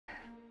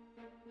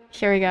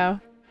Here we go.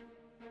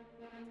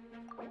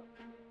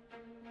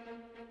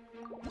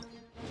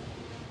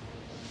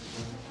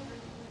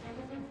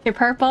 Okay,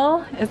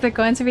 purple. Is it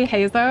going to be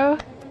Hazo?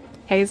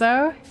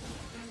 Hazo?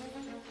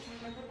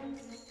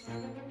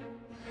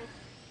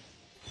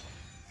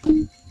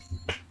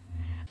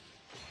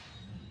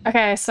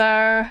 Okay,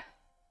 so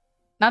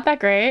not that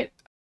great.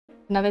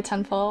 Another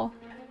 10 full.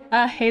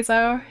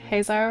 Hazo.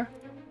 Hazo.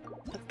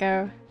 Let's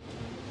go.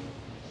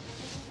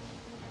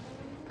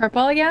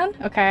 Purple again?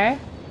 Okay.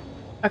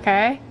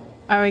 Okay.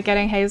 Are we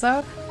getting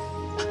Hazo?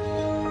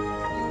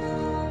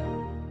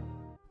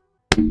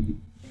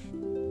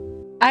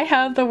 I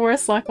have the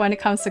worst luck when it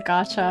comes to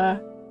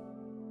gacha.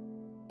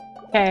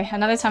 Okay,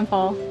 another 10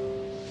 full.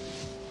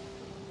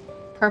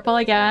 Purple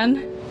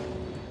again.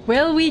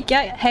 Will we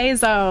get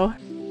Hazo?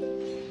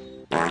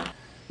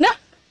 No!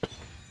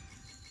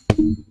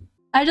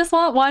 I just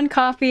want one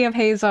copy of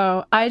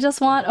Hazo. I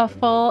just want a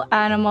full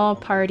animal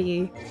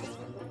party.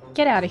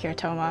 Get out of here,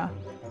 Thoma.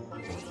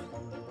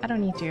 I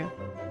don't need you.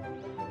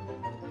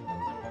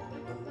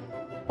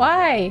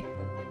 Why?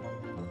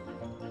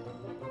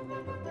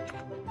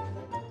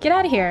 Get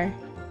out of here.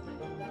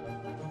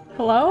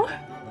 Hello?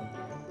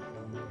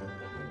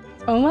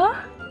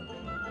 Thoma?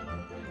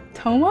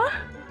 Thoma?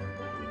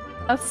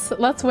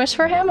 Let's wish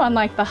for him on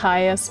like the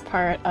highest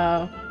part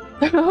of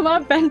the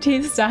Thoma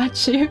Benti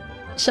statue.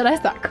 Should I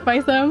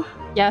sacrifice him?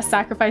 Yes,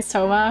 sacrifice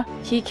Thoma.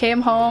 He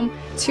came home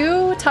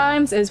 2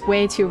 times is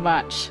way too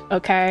much,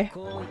 okay?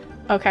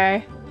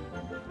 Okay.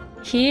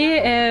 He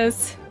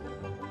is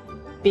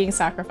being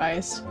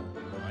sacrificed.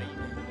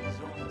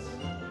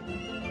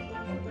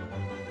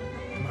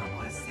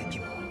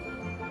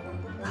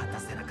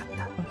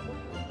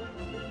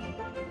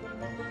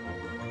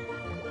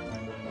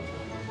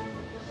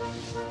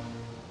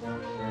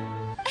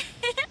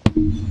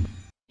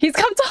 He's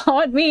come to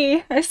haunt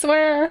me, I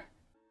swear.